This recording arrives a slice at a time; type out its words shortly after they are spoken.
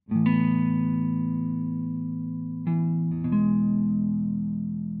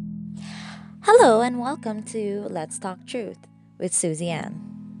Hello and welcome to Let's Talk Truth with Susie Ann.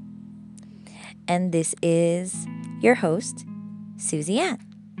 And this is your host, Susie Ann.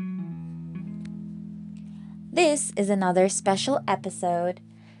 This is another special episode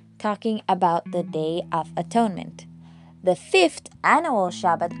talking about the Day of Atonement, the fifth annual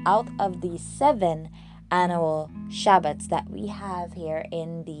Shabbat out of the 7 annual Shabbats that we have here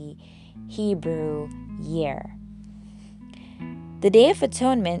in the Hebrew year. The Day of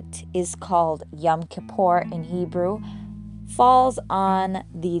Atonement is called Yom Kippur in Hebrew, falls on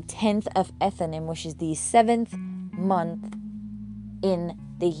the 10th of Ethanim, which is the 7th month in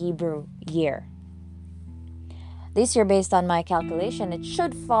the Hebrew year. This year, based on my calculation, it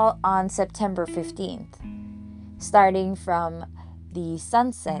should fall on September 15th, starting from the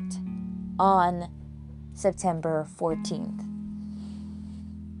sunset on September 14th,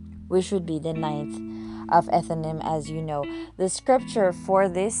 which would be the 9th of Ethanim, as you know. The scripture for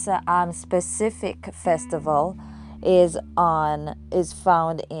this specific festival is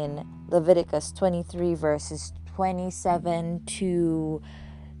found in Leviticus 23 verses 27 to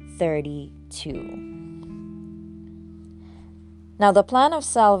 32. Now, the plan of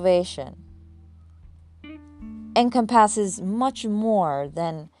salvation encompasses much more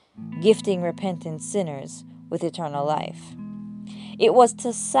than gifting repentant sinners with eternal life. It was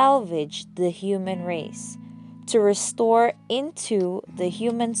to salvage the human race, to restore into the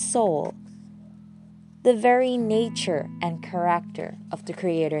human soul the very nature and character of the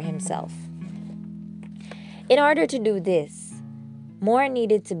Creator Himself. In order to do this, more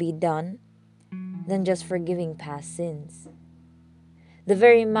needed to be done than just forgiving past sins. The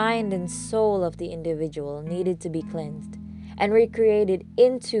very mind and soul of the individual needed to be cleansed and recreated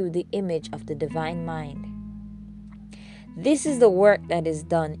into the image of the divine mind. This is the work that is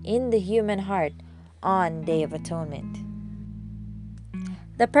done in the human heart on Day of Atonement.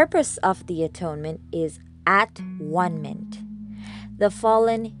 The purpose of the atonement is at-one-ment. The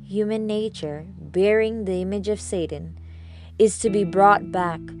fallen human nature, bearing the image of Satan, is to be brought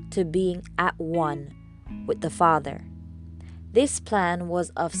back to being at one with the Father. This plan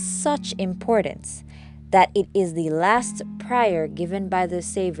was of such importance that it is the last prayer given by the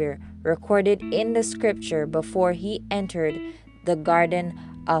Savior recorded in the scripture before he entered the Garden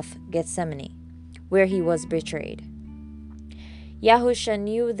of Gethsemane, where he was betrayed. Yahusha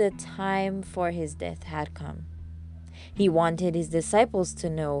knew the time for his death had come. He wanted his disciples to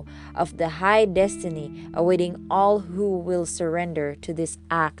know of the high destiny awaiting all who will surrender to this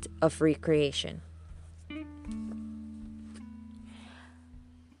act of recreation.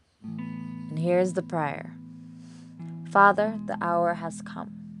 And here's the prayer. Father, the hour has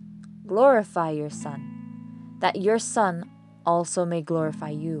come. Glorify your Son, that your Son also may glorify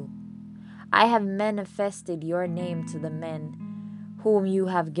you. I have manifested your name to the men whom you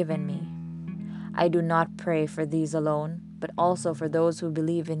have given me. I do not pray for these alone, but also for those who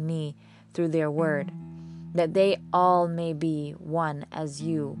believe in me through their word, that they all may be one as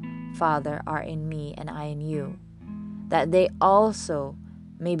you, Father, are in me and I in you, that they also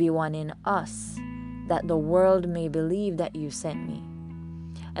may be one in us, that the world may believe that you sent me.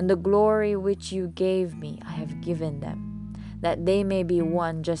 And the glory which you gave me I have given them, that they may be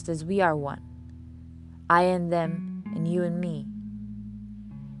one just as we are one, I and them and you and me,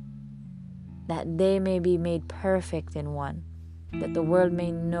 that they may be made perfect in one, that the world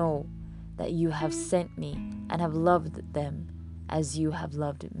may know that you have sent me and have loved them as you have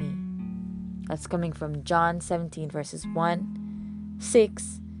loved me. That's coming from John 17 verses 1,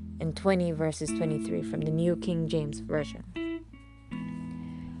 6, and 20 verses 23 from the New King James Version.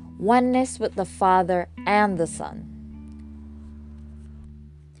 Oneness with the Father and the Son.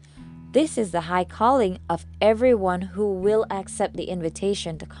 This is the high calling of everyone who will accept the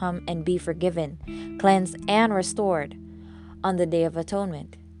invitation to come and be forgiven, cleansed, and restored on the Day of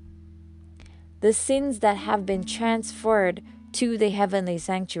Atonement. The sins that have been transferred to the heavenly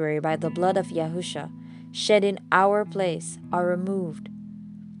sanctuary by the blood of Yahusha, shed in our place, are removed.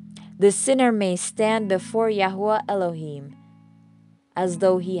 The sinner may stand before Yahuwah Elohim as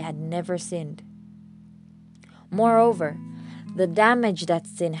though he had never sinned. Moreover, the damage that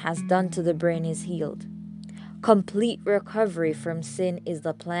sin has done to the brain is healed. Complete recovery from sin is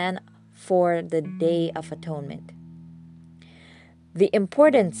the plan for the Day of Atonement. The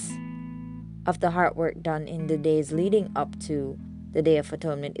importance of the heart work done in the days leading up to the Day of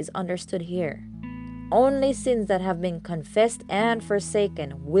Atonement is understood here. Only sins that have been confessed and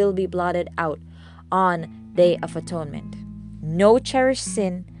forsaken will be blotted out on Day of Atonement. No cherished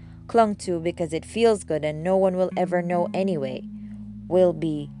sin clung to because it feels good and no one will ever know anyway will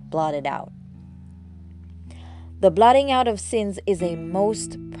be blotted out. The blotting out of sins is a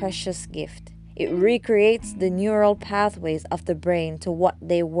most precious gift. It recreates the neural pathways of the brain to what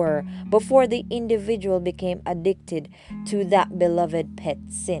they were before the individual became addicted to that beloved pet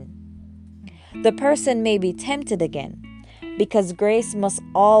sin. The person may be tempted again, because grace must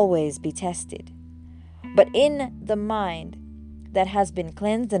always be tested. But in the mind that has been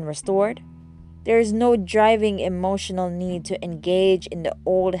cleansed and restored, there is no driving emotional need to engage in the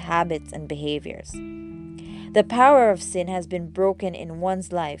old habits and behaviors. The power of sin has been broken in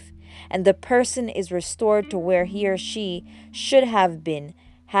one's life, and the person is restored to where he or she should have been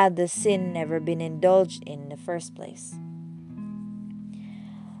had the sin never been indulged in the first place.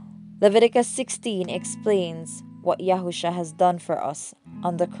 Leviticus 16 explains what Yahusha has done for us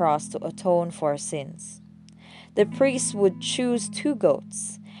on the cross to atone for sins. The priest would choose 2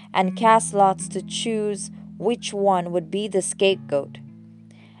 goats and cast lots to choose which one would be the scapegoat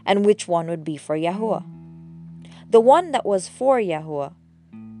and which one would be for Yahuwah. The one that was for Yahuwah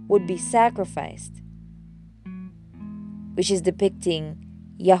would be sacrificed, which is depicting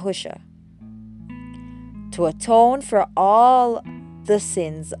Yahusha, to atone for all the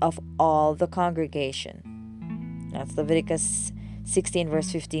sins of all the congregation. That's Leviticus 16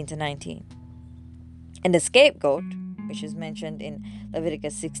 verse 15 to 19. And the scapegoat, which is mentioned in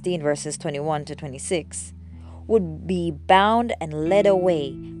Leviticus 16 verses 21 to 26, would be bound and led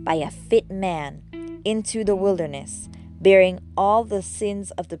away by a fit man into the wilderness, bearing all the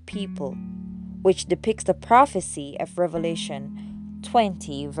sins of the people, which depicts the prophecy of Revelation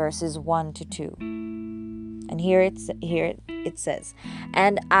 20 verses 1 to 2. And here it says,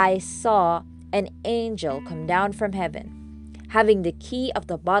 "And I saw an angel come down from heaven, having the key of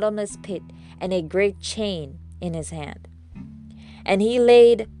the bottomless pit and a great chain in his hand. And he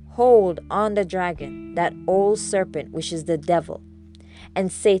laid hold on the dragon, that old serpent which is the devil,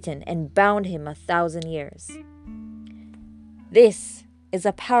 and Satan, and bound him 1,000 years." This is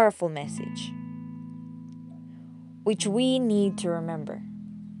a powerful message, which we need to remember.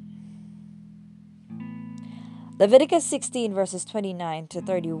 Leviticus 16 verses 29 to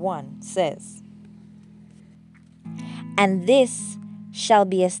 31 says, "And this shall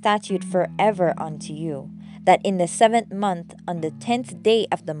be a statute forever unto you, that in the 7th month, on the 10th day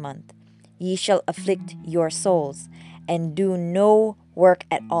of the month, ye shall afflict your souls, and do no work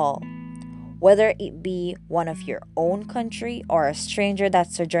at all, whether it be one of your own country, or a stranger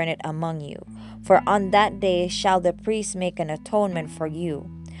that sojourneth among you. For on that day shall the priest make an atonement for you,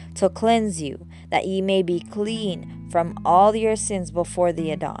 to cleanse you, that ye may be clean from all your sins before the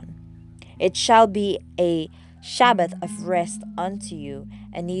Adon. It shall be a Sabbath of rest unto you,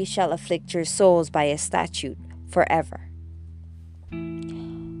 and ye shall afflict your souls by a statute forever."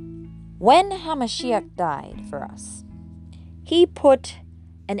 When Hamashiach died for us, he put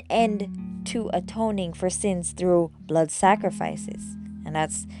an end to atoning for sins through blood sacrifices. And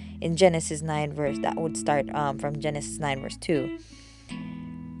that's in Genesis 9 verse, that would start from Genesis 9 verse 2.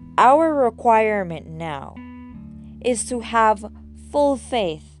 Our requirement now is to have full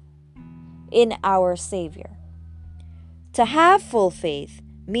faith in our Savior. To have full faith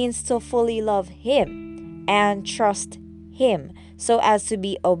means to fully love Him and trust Him so as to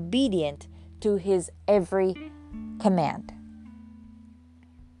be obedient to His every command.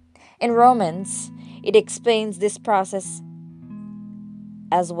 In Romans, it explains this process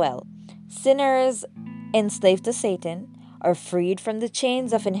as well. Sinners enslaved to Satan are freed from the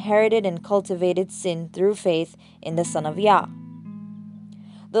chains of inherited and cultivated sin through faith in the Son of Yah.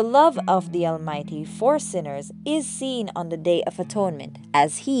 The love of the Almighty for sinners is seen on the Day of Atonement,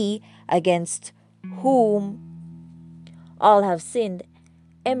 as He, against whom all have sinned,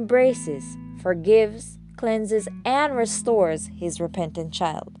 embraces, forgives, cleanses, and restores His repentant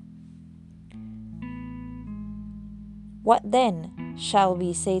child. What then shall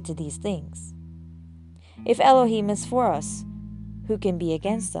we say to these things? If Elohim is for us, who can be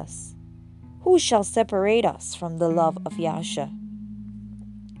against us? Who shall separate us from the love of Yahshua?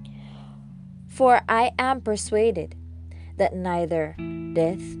 For I am persuaded that neither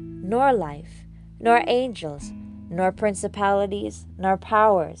death, nor life, nor angels, nor principalities, nor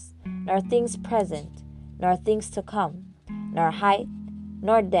powers, nor things present, nor things to come, nor height,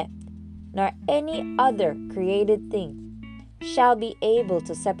 nor depth, nor any other created thing shall be able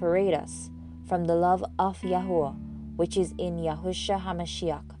to separate us from the love of Yahuwah, which is in Yahushua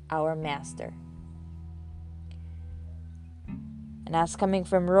HaMashiach, our Master. And that's coming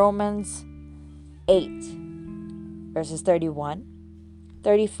from Romans 8, verses 31,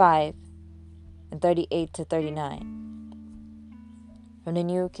 35, and 38 to 39, from the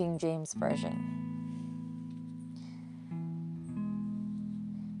New King James Version.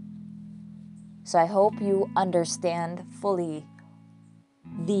 So I hope you understand fully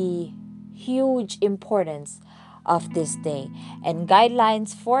the huge importance of this day. And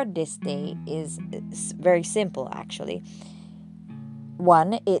guidelines for this day is very simple actually.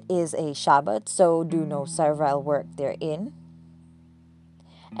 One, it is a Shabbat, so do no servile work therein.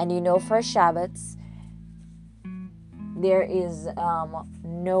 And for Shabbats, there is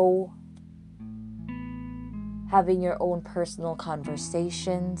no having your own personal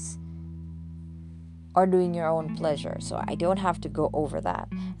conversations or doing your own pleasure. So I don't have to go over that.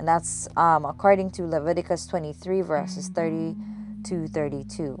 And that's according to Leviticus 23 verses 30 to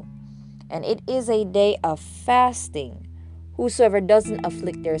 32. And it is a day of fasting. Whosoever doesn't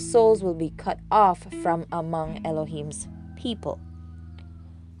afflict their souls will be cut off from among Elohim's people.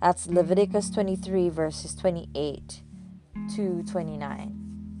 That's Leviticus 23 verses 28 to 29.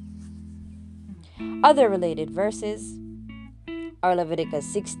 Other related verses are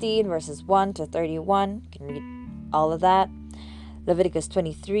Leviticus 16 verses 1 to 31. You can read all of that. Leviticus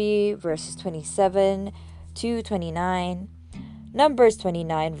 23 verses 27 to 29. Numbers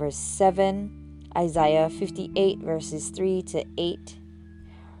 29 verse 7. Isaiah 58 verses 3 to 8.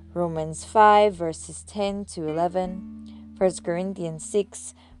 Romans 5 verses 10 to 11. 1 Corinthians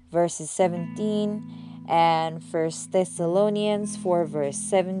 6 verses 17. And 1 Thessalonians 4 verse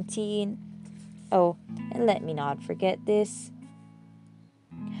 17. Oh, and let me not forget this.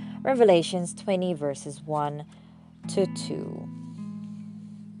 Revelations 20 verses 1 to 2.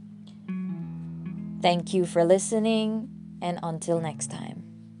 Thank you for listening, and until next time.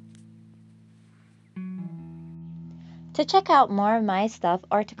 To check out more of my stuff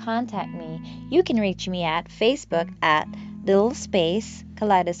or to contact me, you can reach me at Facebook at little space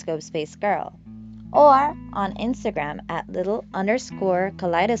kaleidoscope space girl, or on Instagram at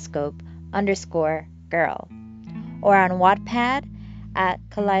little_kaleidoscope_girl, or on Wattpad at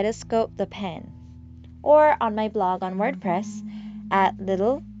Kaleidoscope the Pen, or on my blog on WordPress at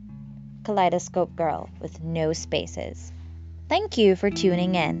Little Kaleidoscope Girl with no spaces. Thank you for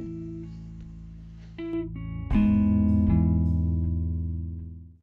tuning in.